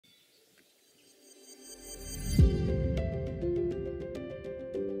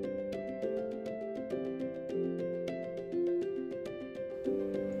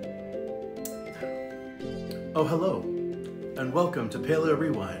Oh, hello, and welcome to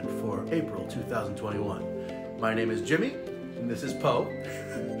PaleoRewind for April 2021. My name is Jimmy, and this is Poe.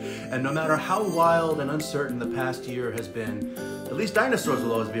 And no matter how wild and uncertain the past year has been, at least dinosaurs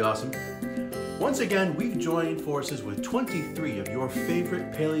will always be awesome. Once again, we've joined forces with 23 of your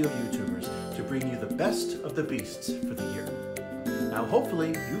favorite paleo YouTubers to bring you the best of the beasts for the year. Now, hopefully,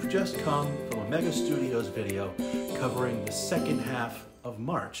 you've just come from a Mega Studios video covering the second half of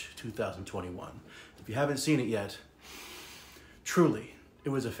March 2021. If you haven't seen it yet, truly, it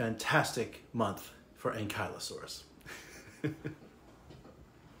was a fantastic month for ankylosaurs.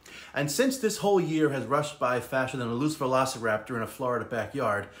 And since this whole year has rushed by faster than a loose Velociraptor in a Florida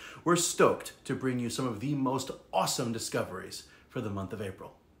backyard, we're stoked to bring you some of the most awesome discoveries for the month of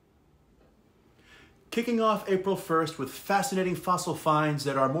April. Kicking off April 1st with fascinating fossil finds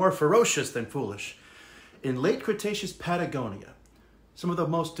that are more ferocious than foolish. In late Cretaceous Patagonia, some of the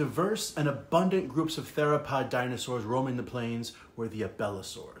most diverse and abundant groups of theropod dinosaurs roaming the plains were the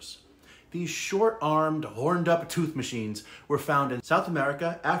Abelisaurs. These short-armed, horned-up tooth machines were found in South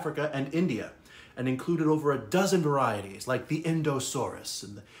America, Africa, and India, and included over a dozen varieties like the Indosaurus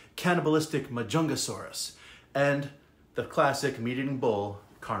and the cannibalistic Majungasaurus, and the classic meat-eating bull,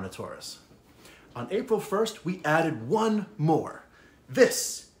 Carnotaurus. On April 1st, we added one more.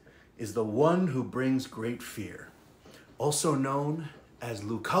 This is the one who brings great fear, also known as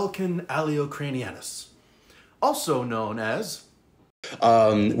Llukulkan aleocranianus, also known as...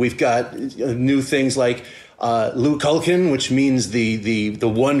 We've got new things like Llukulkan, which means the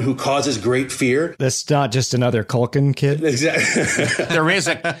one who causes great fear. That's not just another Culkin kid. Exactly. there is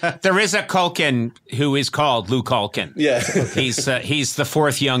a Culkin who is called Llukulkan. Yeah, he's the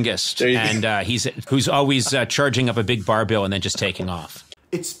fourth youngest, and who's always charging up a big bar bill and then just taking off.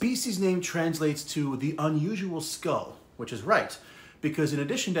 Its species name translates to the unusual skull, which is right, because in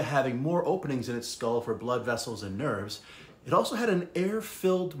addition to having more openings in its skull for blood vessels and nerves, it also had an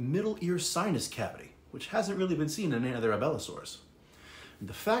air-filled middle ear sinus cavity, which hasn't really been seen in any other Abelisaurs.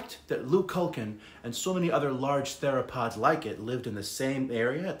 The fact that Llukulkan and so many other large theropods like it lived in the same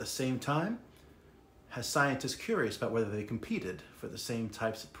area at the same time has scientists curious about whether they competed for the same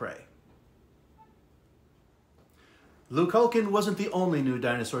types of prey. Llukulkan wasn't the only new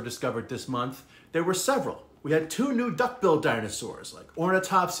dinosaur discovered this month. There were several. We had two new duck-billed dinosaurs, like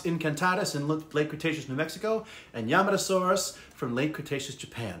Ornithops incantatus in late Cretaceous New Mexico and Yamatosaurus from late Cretaceous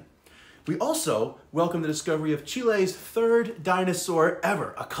Japan. We also welcomed the discovery of Chile's third dinosaur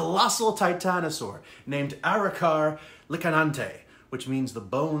ever, a colossal titanosaur named Aracar licanante, which means the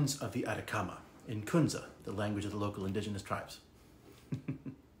bones of the Atacama, in Kunza, the language of the local indigenous tribes.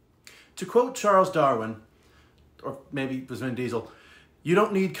 To quote Charles Darwin, or maybe it was Vin Diesel, you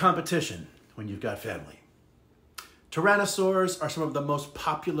don't need competition when you've got family. Tyrannosaurs are some of the most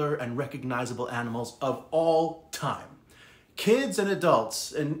popular and recognizable animals of all time. Kids and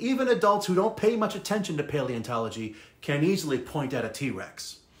adults, and even adults who don't pay much attention to paleontology, can easily point at a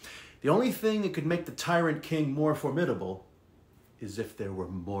T-Rex. The only thing that could make the Tyrant King more formidable is if there were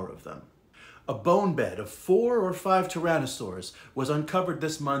more of them. A bone bed of 4 or 5 tyrannosaurs was uncovered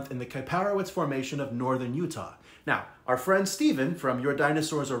this month in the Kaiparowitz Formation of northern Utah. Now, our friend Steven from Your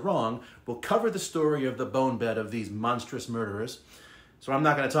Dinosaurs Are Wrong will cover the story of the bone bed of these monstrous murderers, so I'm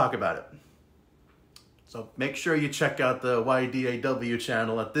not going to talk about it. So make sure you check out the YDAW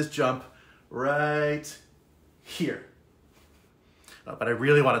channel at this jump right here. But I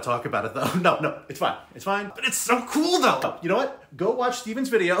really want to talk about it though. No, it's fine. It's fine. But it's so cool though. You know what? Go watch Steven's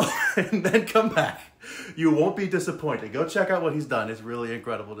video and then come back. You won't be disappointed. Go check out what he's done. It's really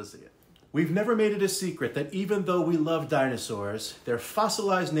incredible to see it. We've never made it a secret that even though we love dinosaurs, their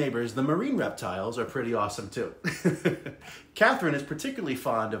fossilized neighbors, the marine reptiles, are pretty awesome too. Catherine is particularly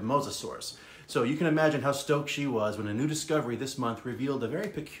fond of Mosasaurs, so you can imagine how stoked she was when a new discovery this month revealed a very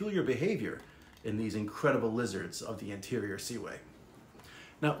peculiar behavior in these incredible lizards of the interior seaway.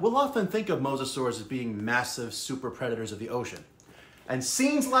 Now, we'll often think of mosasaurs as being massive super predators of the ocean. And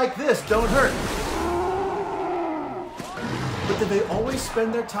scenes like this don't hurt. But did they always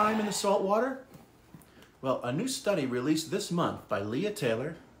spend their time in the salt water? Well, a new study released this month by Leah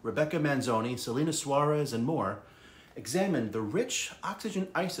Taylor, Rebecca Manzoni, Selena Suarez, and more examined the rich oxygen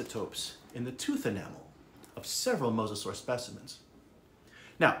isotopes in the tooth enamel of several mosasaur specimens.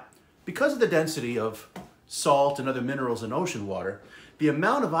 Now, because of the density of salt and other minerals in ocean water, the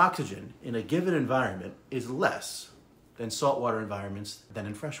amount of oxygen in a given environment is less than saltwater environments than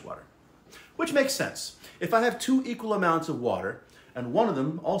in freshwater. Which makes sense. If I have 2 equal amounts of water, and one of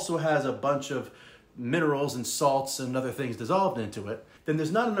them also has a bunch of minerals and salts and other things dissolved into it, then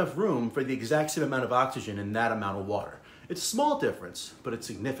there's not enough room for the exact same amount of oxygen in that amount of water. It's a small difference, but it's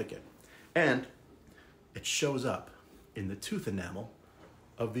significant. And It shows up in the tooth enamel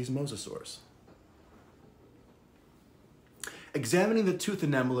of these mosasaurs. Examining the tooth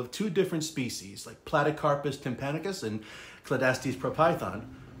enamel of two different species, like Platycarpus tympanicus and Cladastes propython,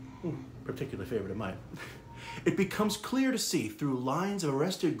 particular favorite of mine, it becomes clear to see through lines of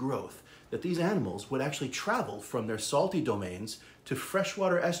arrested growth that these animals would actually travel from their salty domains to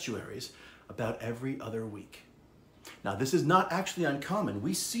freshwater estuaries about every other week. Now, this is not actually uncommon.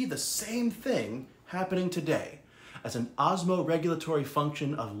 We see the same thing happening today as an osmoregulatory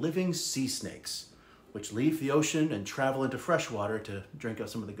function of living sea snakes, which leave the ocean and travel into freshwater to drink up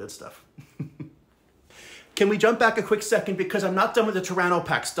some of the good stuff. Can we jump back a quick second, because I'm not done with the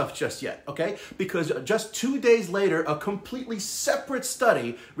Tyrannopack stuff just yet, okay? Because just 2 days later, a completely separate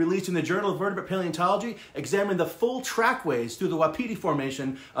study released in the Journal of Vertebrate Paleontology examined the full trackways through the Wapiti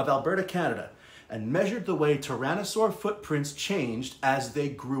Formation of Alberta, Canada, and measured the way Tyrannosaur footprints changed as they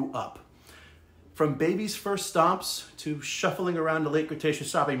grew up. From babies' first stomps to shuffling around the late Cretaceous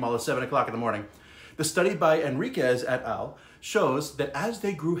shopping mall at 7 o'clock in the morning, the study by Enriquez et al. Shows that as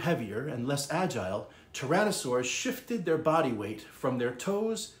they grew heavier and less agile, Tyrannosaurs shifted their body weight from their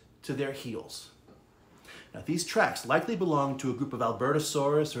toes to their heels. Now, these tracks likely belong to a group of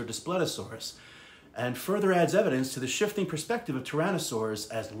Albertosaurus or Daspletosaurus, and further adds evidence to the shifting perspective of Tyrannosaurs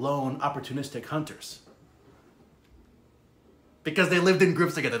as lone, opportunistic hunters. Because they lived in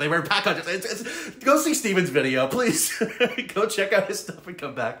groups together. They were pack hunters. Go see Steven's video, please. Go check out his stuff and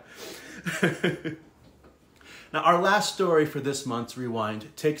come back. Now, our last story for this month's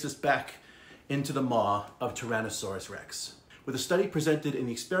Rewind takes us back into the maw of Tyrannosaurus rex, with a study presented in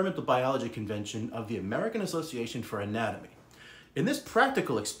the Experimental Biology Convention of the American Association for Anatomy. In this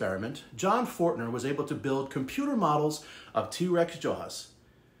practical experiment, John Fortner was able to build computer models of T-Rex jaws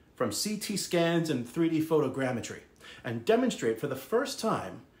from CT scans and 3D photogrammetry, and demonstrate for the first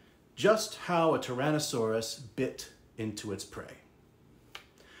time just how a Tyrannosaurus bit into its prey.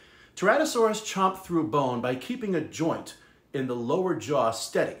 Tyrannosaurus chomped through bone by keeping a joint in the lower jaw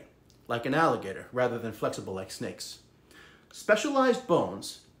steady, like an alligator, rather than flexible like snakes. Specialized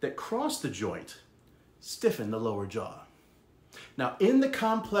bones that cross the joint stiffen the lower jaw. Now, in the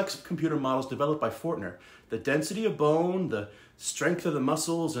complex computer models developed by Fortner, the density of bone, the strength of the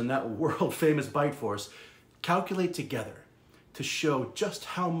muscles, and that world-famous bite force calculate together to show just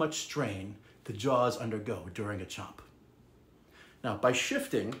how much strain the jaws undergo during a chomp. Now, by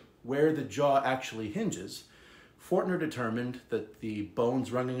shifting where the jaw actually hinges, Fortner determined that the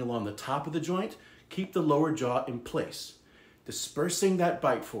bones running along the top of the joint keep the lower jaw in place, dispersing that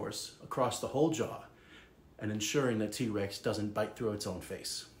bite force across the whole jaw and ensuring that T-Rex doesn't bite through its own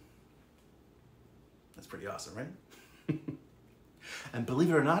face. That's pretty awesome, right? And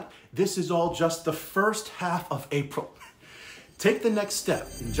believe it or not, this is all just the first half of April. Take the next step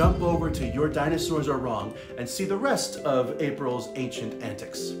and jump over to Your Dinosaurs Are Wrong and see the rest of April's ancient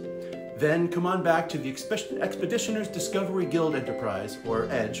antics. Then come on back to the Expeditioners Discovery Guild Enterprise, or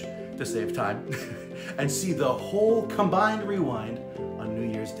EDGE, to save time, and see the whole combined rewind on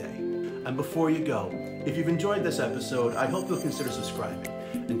New Year's Day. And before you go, if you've enjoyed this episode, I hope you'll consider subscribing.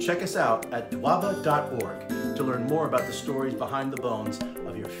 And check us out at dwaba.org to learn more about the stories behind the bones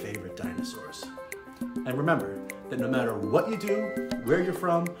of your favorite dinosaurs. And remember that no matter what you do, where you're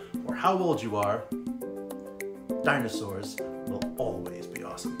from, or how old you are, dinosaurs